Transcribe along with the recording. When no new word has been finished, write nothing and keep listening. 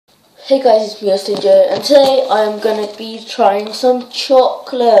Hey guys, it's me AustinJo, and today I am going to be trying some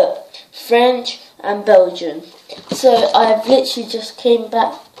chocolate, French and Belgian. So I've literally just came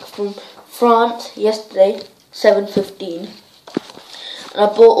back from France yesterday, 7:15, and I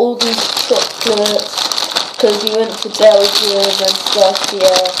bought all these chocolates because we went to Belgium and stuff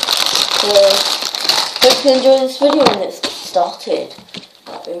here. So hope you enjoy this video when it started. I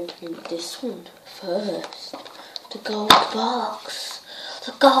opened this one first, the gold box.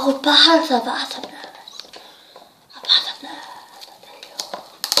 The gold bars of awesomeness.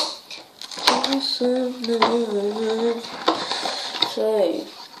 Awesomeness. So,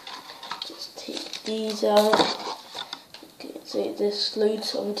 just take these out. Okay, so this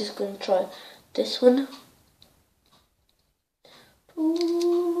loads, so I'm just going to try this one. I'm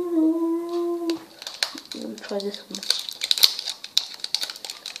going to try this one.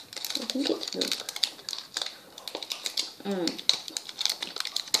 I think it's milk.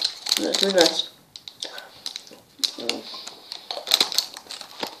 That's really nice.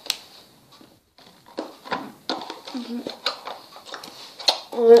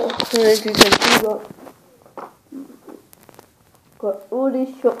 As you can see, got all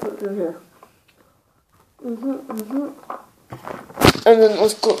these chocolates in here. And then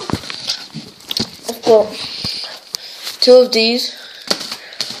I've got two of these,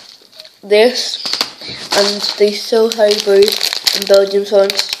 this, and they sell Haribo in Belgium, so I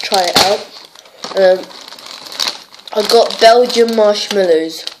wanted to try it out. I got Belgian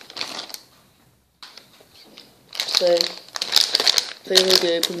marshmallows. So we're going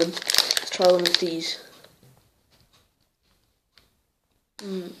to open them. Let's try one of these.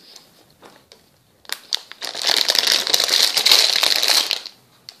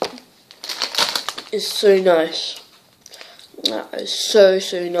 It's so nice. That is so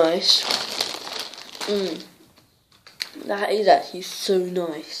nice. That is actually so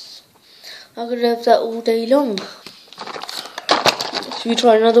nice. I could have that all day long. Should we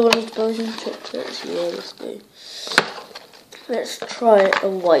try another one of the Belgian chocolates? Yeah, let's go. Let's try a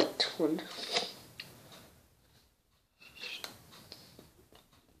white one.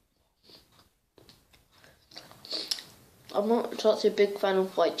 I'm not such a big fan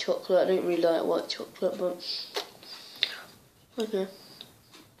of white chocolate. I don't really like white chocolate, but okay.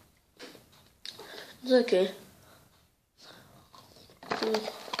 It's okay.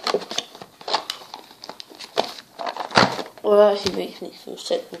 Well, that actually makes me feel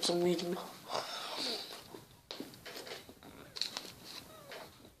sick for some reason.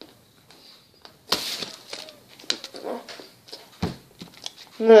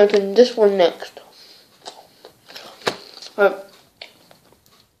 I'm going to open this one next.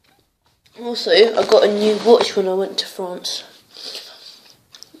 Also, I got a new watch when I went to France.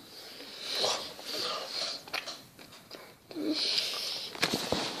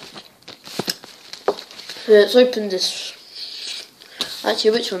 So let's open this.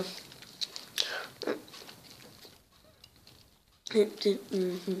 Actually, which one?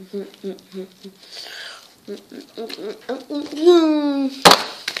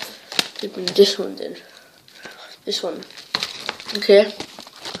 Open this one then. This one. Okay.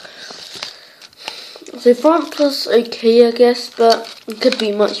 So France was okay, I guess, but it could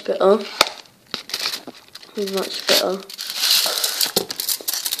be much better. Much better.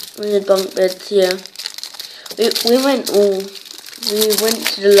 We had bunk beds, yeah. We went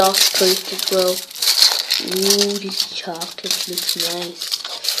to the last coast as well. Ooh, this chocolate looks nice.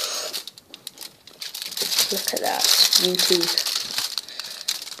 Look at that, me too.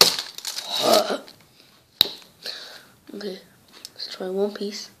 Okay, let's try one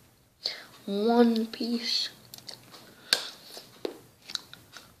piece. One piece.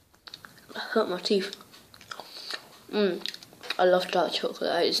 I hurt my teeth. I love dark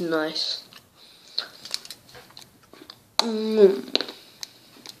chocolate, that is nice.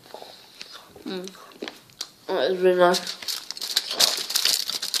 That is really nice.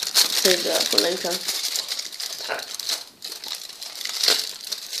 Save that for later.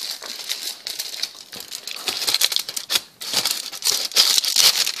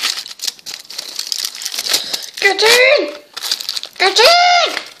 Get in! Get in!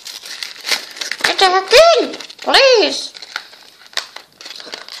 Get back in! Please!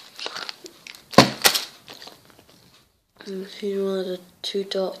 Here's one of the two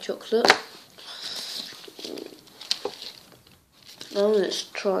dark chocolate. Now let's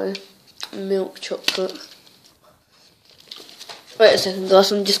try milk chocolate. Wait a second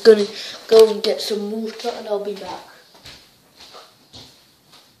guys, I'm just going to go and get some water and I'll be back.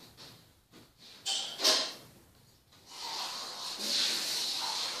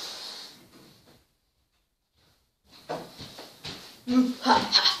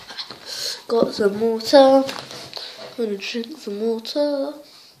 got some water. I'm gonna drink some water.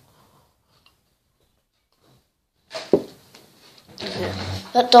 Okay.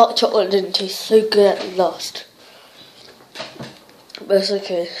 That dark chocolate didn't taste so good at last. But it's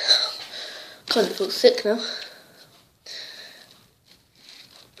okay. Kind of feel sick now.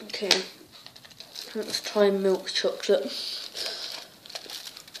 Okay. Let's try milk chocolate.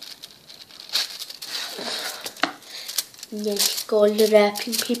 Let's go on the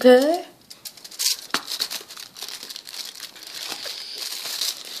wrapping paper.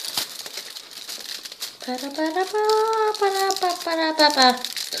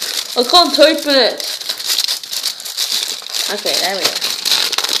 I can't open it. Okay, there we go.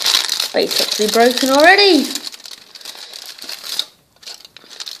 Basically broken already.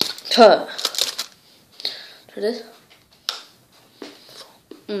 Try this.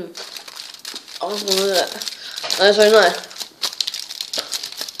 Oh, look at that. That's so nice.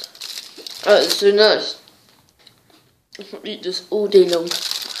 Oh, it's so nice. I can eat this all day long.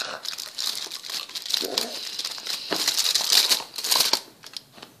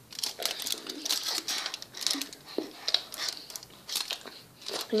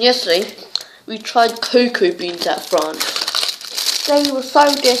 And yesterday, we tried cocoa beans at France. They were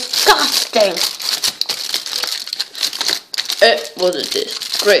so disgusting. It was a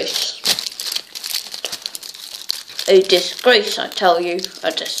disgrace. A disgrace, I tell you.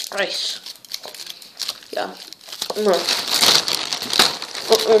 A disgrace. Yeah. No.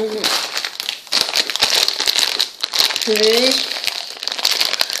 Please.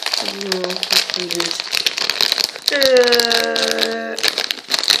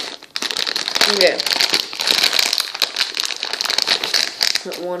 Yeah.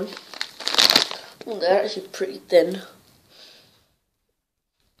 That one. Oh, they're actually pretty thin.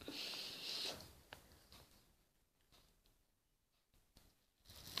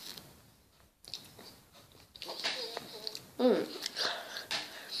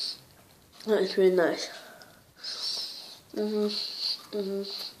 That is really nice.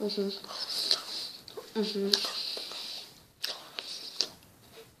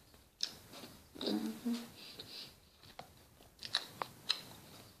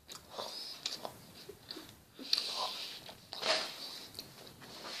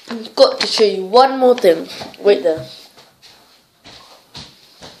 I've got to show you one more thing. Wait there.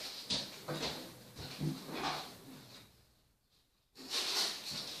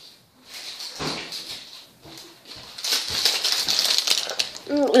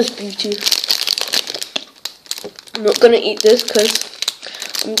 Oh, this beauty. I'm not going to eat this because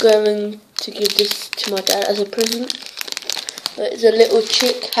I'm going to give this to my dad as a present. But it's a little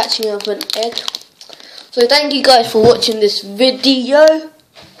chick hatching out of an egg. So thank you guys for watching this video.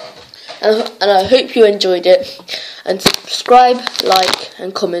 And I hope you enjoyed it. And subscribe, like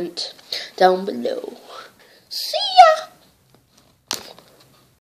and comment down below. See you.